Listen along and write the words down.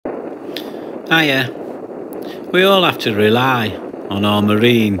Yeah, we all have to rely on our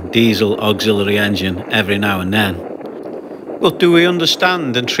marine diesel auxiliary engine every now and then. But do we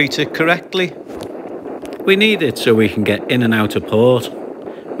understand and treat it correctly? We need it so we can get in and out of port.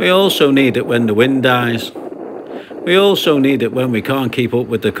 We also need it when the wind dies. We also need it when we can't keep up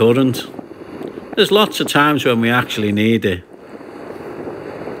with the current. There's lots of times when we actually need it.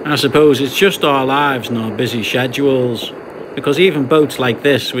 I suppose it's just our lives and our busy schedules, because even boats like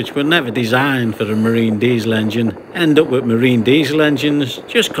this, which were never designed for a marine diesel engine, end up with marine diesel engines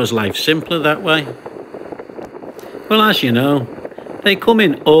just because life's simpler that way. Well, as you know, they come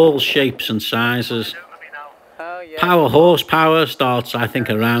in all shapes and sizes. Power horsepower starts, I think,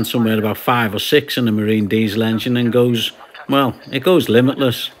 around somewhere about 5 or 6 in a marine diesel engine and goes, well, it goes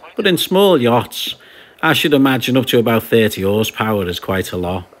limitless. But in small yachts, I should imagine up to about 30 horsepower is quite a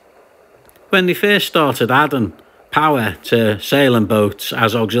lot. When they first started adding power to sailing boats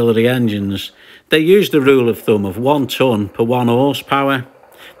as auxiliary engines, they used the rule of thumb of 1 ton per 1 horsepower.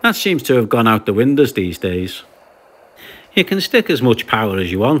 That seems to have gone out the windows these days. You can stick as much power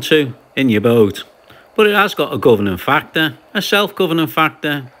as you want to in your boat, but it has got a governing factor, a self-governing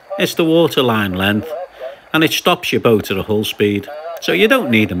factor. It's the waterline length, and it stops your boat at a hull speed, so you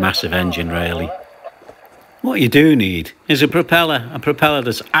don't need a massive engine really. What you do need is a propeller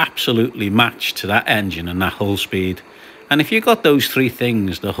that's absolutely matched to that engine and that hull speed. And if you've got those 3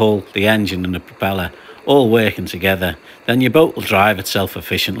 things, the hull, the engine and the propeller, all working together, then your boat will drive itself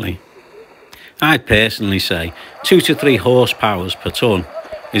efficiently. I'd personally say 2 to 3 horsepowers per tonne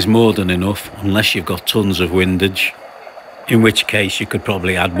is more than enough, unless you've got tons of windage, in which case you could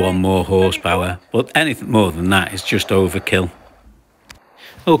probably add 1 more horsepower, but anything more than that is just overkill.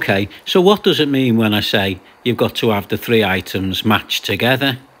 Okay, so what does it mean when I say you've got to have the 3 items matched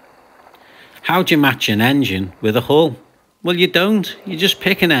together? How do you match an engine with a hull? Well, you don't. You just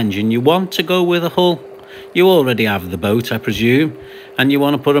pick an engine you want to go with a hull. You already have the boat, I presume, and you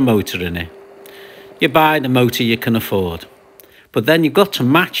want to put a motor in it. You buy the motor you can afford. But then you've got to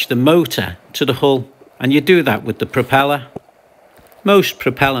match the motor to the hull, and you do that with the propeller. Most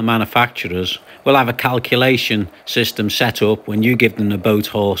propeller manufacturers will have a calculation system set up. When you give them the boat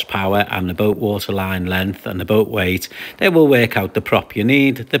horsepower and the boat waterline length and the boat weight, they will work out the prop you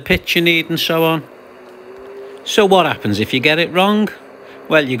need, the pitch you need and so on. So what happens if you get it wrong?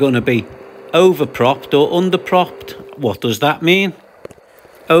 Well, you're going to be overpropped or underpropped. What does that mean?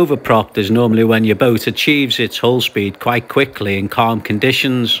 Overpropped is normally when your boat achieves its hull speed quite quickly in calm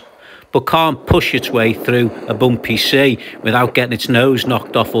conditions, but can't push its way through a bumpy sea without getting its nose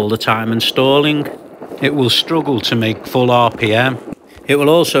knocked off all the time and stalling. It will struggle to make full RPM. It will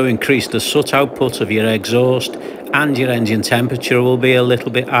also increase the soot output of your exhaust, and your engine temperature will be a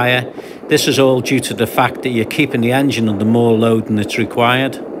little bit higher. This is all due to the fact that you're keeping the engine under more load than it's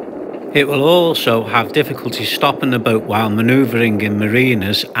required. It will also have difficulty stopping the boat while manoeuvring in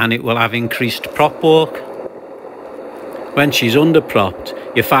marinas, and it will have increased prop walk. When she's underpropped,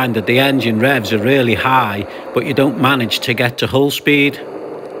 you find that the engine revs are really high, but you don't manage to get to hull speed.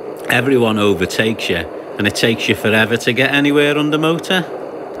 Everyone overtakes you, and it takes you forever to get anywhere under motor.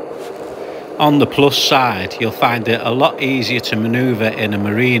 On the plus side, you'll find it a lot easier to manoeuvre in a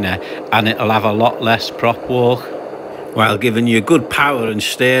marina, and it'll have a lot less prop walk, while giving you good power and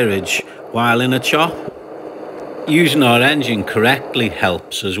steerage while in a chop. Using our engine correctly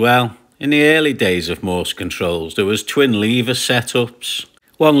helps as well. In the early days of Morse controls, there was twin lever setups.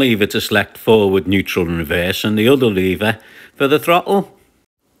 One lever to select forward, neutral and reverse, and the other lever for the throttle.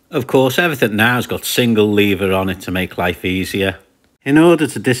 Of course, everything now's got single lever on it to make life easier. In order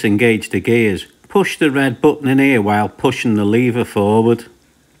to disengage the gears, push the red button in here while pushing the lever forward,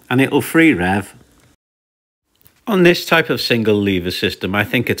 and it'll free rev. On this type of single lever system, I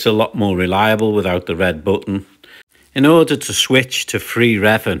think it's a lot more reliable without the red button. In order to switch to free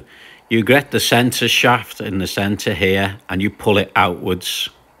revving, you get the centre shaft in the centre here and you pull it outwards.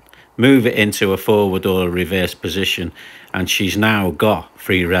 Move it into a forward or a reverse position, and she's now got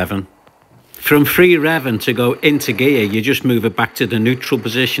free revving. From free revving to go into gear, you just move it back to the neutral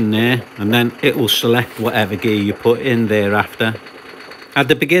position there, and then it will select whatever gear you put in thereafter. At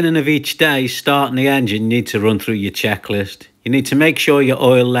the beginning of each day, starting the engine, you need to run through your checklist. You need to make sure your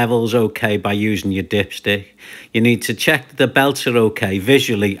oil level's okay by using your dipstick. You need to check that the belts are okay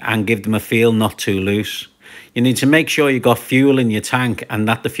visually and give them a feel not too loose. You need to make sure you've got fuel in your tank and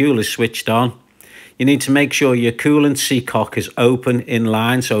that the fuel is switched on. You need to make sure your coolant seacock is open in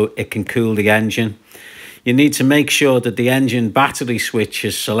line so it can cool the engine. You need to make sure that the engine battery switch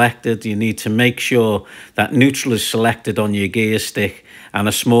is selected. You need to make sure that neutral is selected on your gear stick and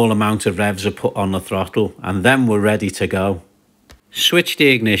a small amount of revs are put on the throttle, and then we're ready to go. Switch the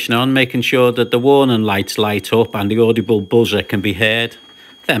ignition on, making sure that the warning lights light up and the audible buzzer can be heard.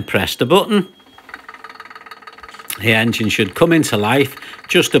 Then press the button. The engine should come into life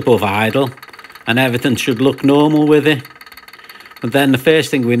just above idle and everything should look normal with it. And then the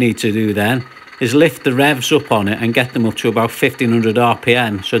first thing we need to do then is lift the revs up on it and get them up to about 1500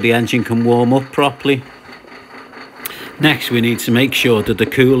 RPM so the engine can warm up properly. Next we need to make sure that the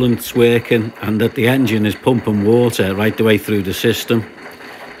coolant's working and that the engine is pumping water right the way through the system.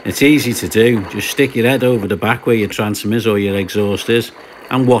 It's easy to do, just stick your head over the back where your transom is or your exhaust is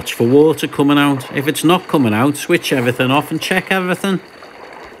and watch for water coming out. If it's not coming out, switch everything off and check everything.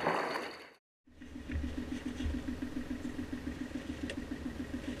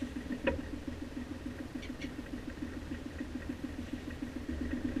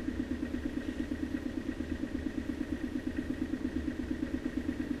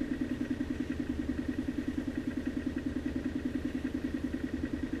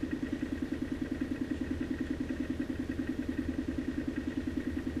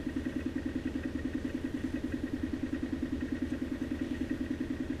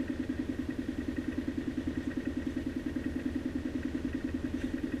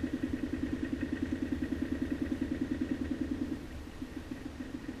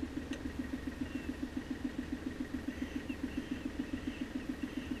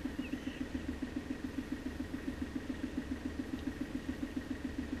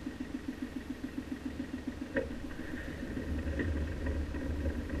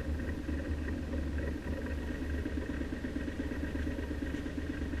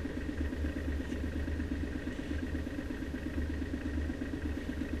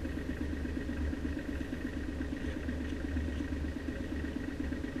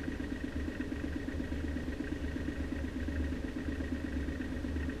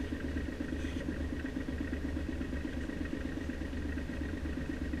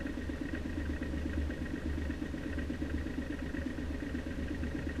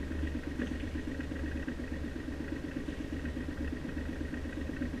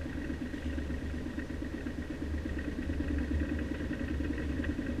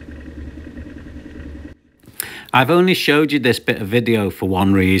 I've only showed you this bit of video for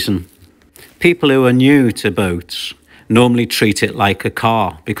one reason. People who are new to boats normally treat it like a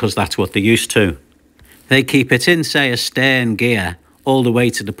car because that's what they're used to. They keep it in, say, a stern gear all the way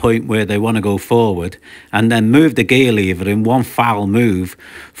to the point where they want to go forward and then move the gear lever in one foul move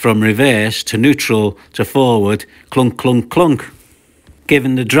from reverse to neutral to forward, clunk, clunk, clunk,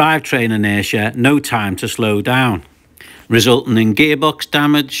 giving the drivetrain inertia no time to slow down, resulting in gearbox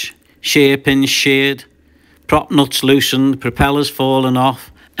damage, shear pins sheared, prop nuts loosened, propellers falling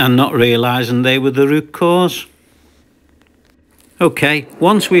off, and not realising they were the root cause. Okay,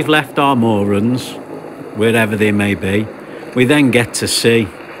 once we've left our moorings, wherever they may be, we then get to sea.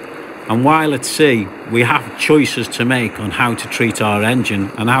 And while at sea, we have choices to make on how to treat our engine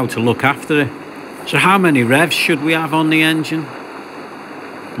and how to look after it. So how many revs should we have on the engine?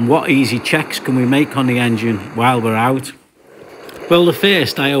 And what easy checks can we make on the engine while we're out? Well, the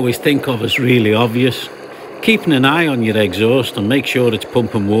first I always think of as really obvious. Keeping an eye on your exhaust and make sure it's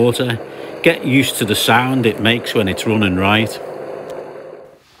pumping water. Get used to the sound it makes when it's running right.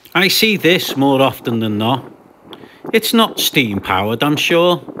 I see this more often than not. It's not steam powered, I'm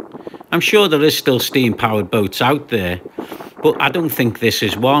sure. I'm sure there is still steam powered boats out there, but I don't think this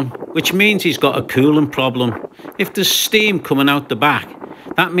is one, which means he's got a coolant problem. If there's steam coming out the back,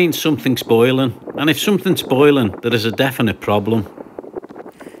 that means something's boiling, and if something's boiling, there is a definite problem.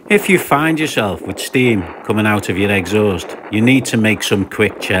 If you find yourself with steam coming out of your exhaust, you need to make some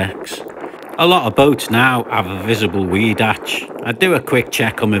quick checks. A lot of boats now have a visible weed hatch. I'd do a quick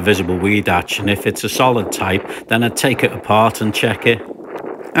check on my visible weed hatch, and if it's a solid type, then I'd take it apart and check it.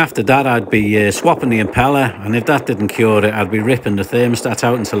 After that, I'd be swapping the impeller, and if that didn't cure it, I'd be ripping the thermostat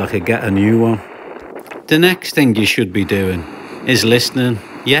out until I could get a new one. The next thing you should be doing is listening,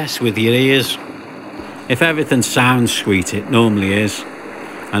 yes, with your ears. If everything sounds sweet, it normally is.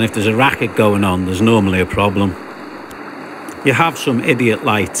 And if there's a racket going on, there's normally a problem. You have some idiot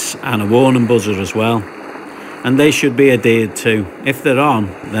lights and a warning buzzer as well, and they should be adhered to. If they're on,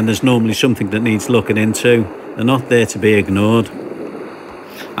 then there's normally something that needs looking into. They're not there to be ignored.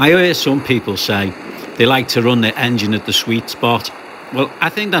 I hear some people say they like to run their engine at the sweet spot. Well, I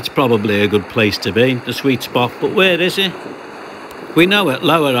think that's probably a good place to be, the sweet spot, but where is it? We know at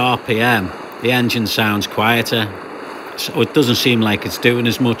lower RPM, the engine sounds quieter, so it doesn't seem like it's doing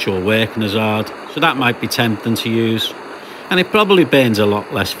as much or working as hard, so that might be tempting to use. And it probably burns a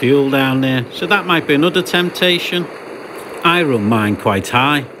lot less fuel down there, so that might be another temptation. I run mine quite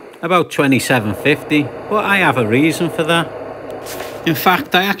high, about 2750, but I have a reason for that. In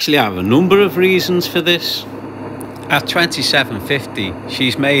fact, I actually have a number of reasons for this. At 2750,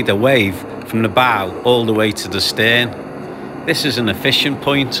 she's made a wave from the bow all the way to the stern. This is an efficient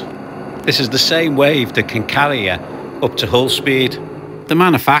point. This is the same wave that can carry her up to hull speed. The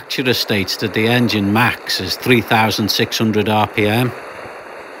manufacturer states that the engine max is 3,600 RPM,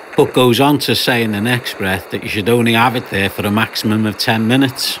 but goes on to say in the next breath that you should only have it there for a maximum of 10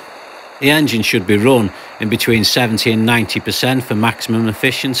 minutes. The engine should be run in between 70 and 90% for maximum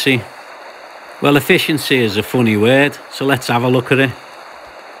efficiency. Well, efficiency is a funny word, so let's have a look at it.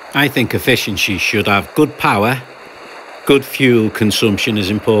 I think efficiency should have good power, good fuel consumption is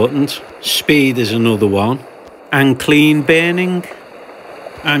important, speed is another one, and clean burning.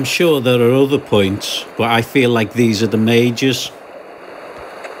 I'm sure there are other points, but I feel like these are the majors.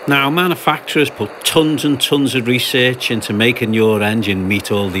 Now, manufacturers put tons and tons of research into making your engine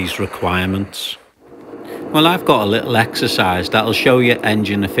meet all these requirements. Well, I've got a little exercise that'll show you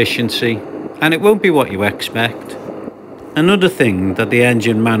engine efficiency, and it won't be what you expect. Another thing that the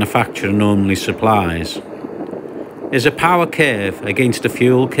engine manufacturer normally supplies is a power curve against a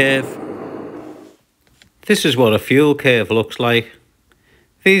fuel curve. This is what a fuel curve looks like.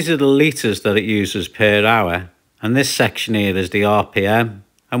 These are the litres that it uses per hour, and this section here is the RPM.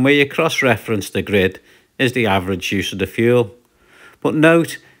 And where you cross-reference the grid is the average use of the fuel. But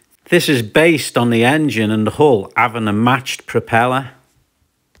note, this is based on the engine and the hull having a matched propeller.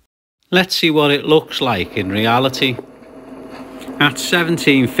 Let's see what it looks like in reality. At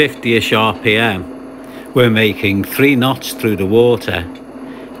 1750-ish RPM, we're making 3 knots through the water,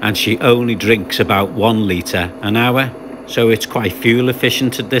 and she only drinks about 1 litre an hour, so it's quite fuel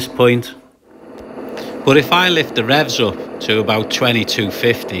efficient at this point. But if I lift the revs up to about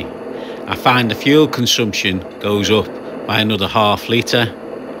 2250, I find the fuel consumption goes up by another ½ litre.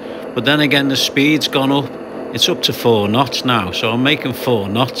 But then again, the speed's gone up. It's up to 4 knots now, so I'm making 4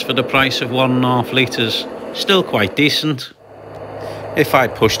 knots for the price of 1½ litres. Still quite decent. If I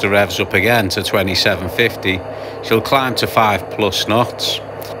push the revs up again to 2750, she'll climb to 5+ knots.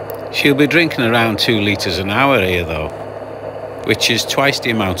 She'll be drinking around 2 litres an hour here though, which is twice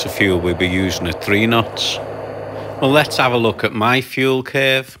the amount of fuel we'll be using at 3 knots. Well, let's have a look at my fuel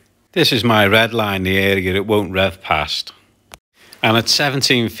curve. This is my red line, the area it won't rev past. And at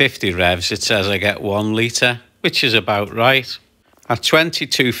 1750 revs, it says I get 1 litre, which is about right. At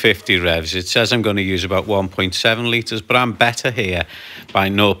 2250 revs, it says I'm going to use about 1.7 litres, but I'm better here by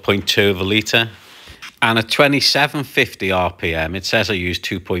 0.2 of a litre. And at 2750 RPM, it says I use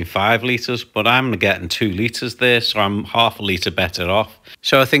 2.5 litres, but I'm getting 2 litres there, so I'm ½ a litre better off.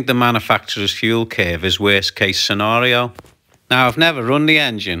 So I think the manufacturer's fuel curve is worst case scenario. Now, I've never run the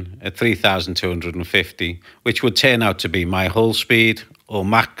engine at 3,250, which would turn out to be my hull speed or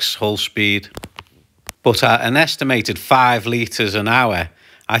max hull speed. But at an estimated 5 litres an hour,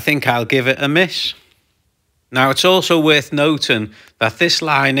 I think I'll give it a miss. Now, it's also worth noting that this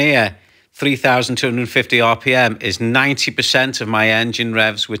line here, 3,250 RPM, is 90% of my engine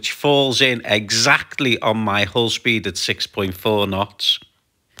revs, which falls in exactly on my hull speed at 6.4 knots.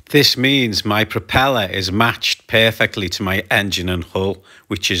 This means my propeller is matched perfectly to my engine and hull,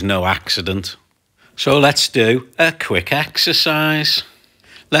 which is no accident. So let's do a quick exercise.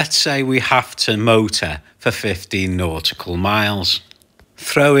 Let's say we have to motor for 15 nautical miles.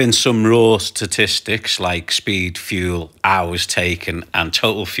 Throw in some raw statistics like speed, fuel, hours taken and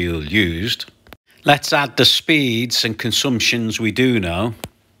total fuel used. Let's add the speeds and consumptions we do know.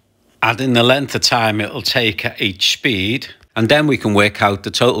 Add in the length of time it'll take at each speed, and then we can work out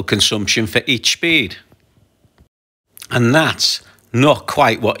the total consumption for each speed. And that's not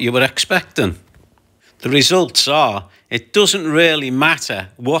quite what you were expecting. The results are, it doesn't really matter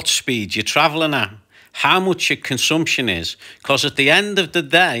what speed you're travelling at, how much your consumption is, because at the end of the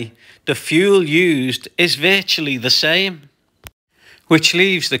day, the fuel used is virtually the same. Which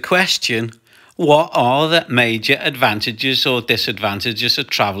leaves the question, what are the major advantages or disadvantages of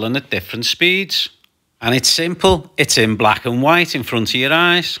travelling at different speeds? And it's simple, it's in black and white in front of your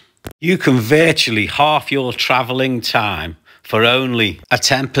eyes. You can virtually half your travelling time for only a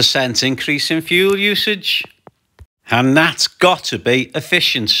 10% increase in fuel usage. And that's got to be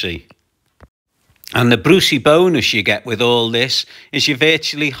efficiency. And the Brucey bonus you get with all this is you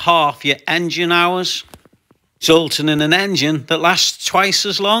virtually half your engine hours, resulting in an engine that lasts twice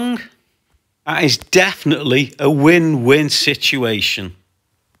as long. That is definitely a win-win situation.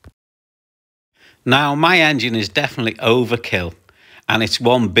 Now, my engine is definitely overkill, and it's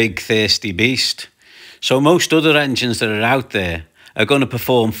one big thirsty beast. So most other engines that are out there are going to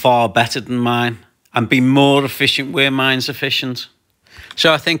perform far better than mine and be more efficient where mine's efficient.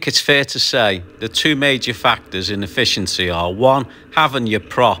 So I think it's fair to say the two major factors in efficiency are: one, having your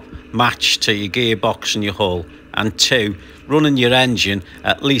prop matched to your gearbox and your hull, and two, running your engine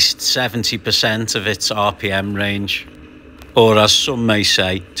at least 70% of its RPM range, or as some may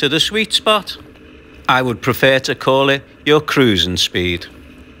say, to the sweet spot. I would prefer to call it your cruising speed,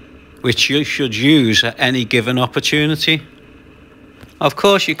 which you should use at any given opportunity. Of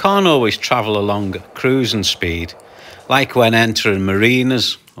course, you can't always travel along cruising speed, like when entering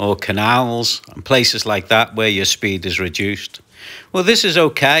marinas or canals and places like that where your speed is reduced. Well, this is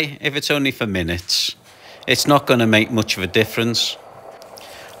okay if it's only for minutes. It's not going to make much of a difference.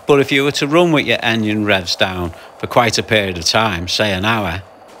 But if you were to run with your engine revs down for quite a period of time, say an hour,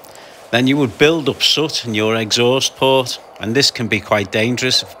 then you would build up soot in your exhaust port, and this can be quite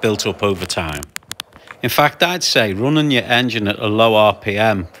dangerous if built up over time. In fact, I'd say running your engine at a low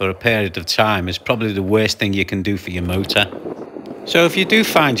RPM for a period of time is probably the worst thing you can do for your motor. So if you do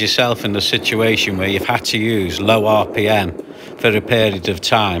find yourself in a situation where you've had to use low RPM for a period of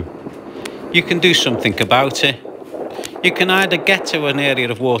time, you can do something about it. You can either get to an area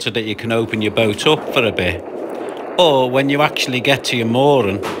of water that you can open your boat up for a bit, or when you actually get to your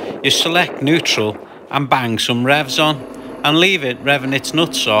mooring, you select neutral and bang some revs on and leave it revving its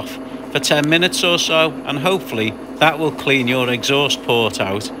nuts off for 10 minutes or so, and hopefully that will clean your exhaust port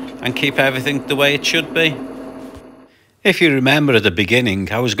out and keep everything the way it should be. If you remember at the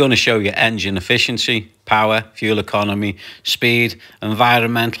beginning, I was going to show you engine efficiency, power, fuel economy, speed,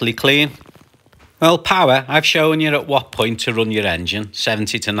 environmentally clean. Well, power, I've shown you at what point to run your engine,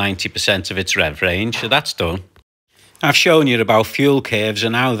 70 to 90% of its rev range, so that's done. I've shown you about fuel curves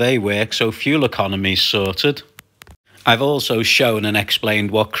and how they work, so fuel economy is sorted. I've also shown and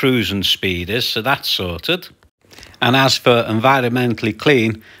explained what cruising speed is, so that's sorted. And as for environmentally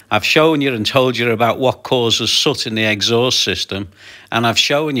clean, I've shown you and told you about what causes soot in the exhaust system, and I've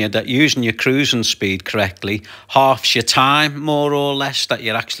shown you that using your cruising speed correctly halves your time, more or less, that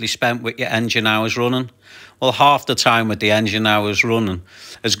you're actually spent with your engine hours running. Well, half the time with the engine hours running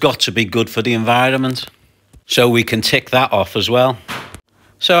has got to be good for the environment. So we can tick that off as well.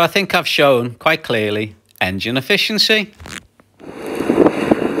 So I think I've shown quite clearly engine efficiency.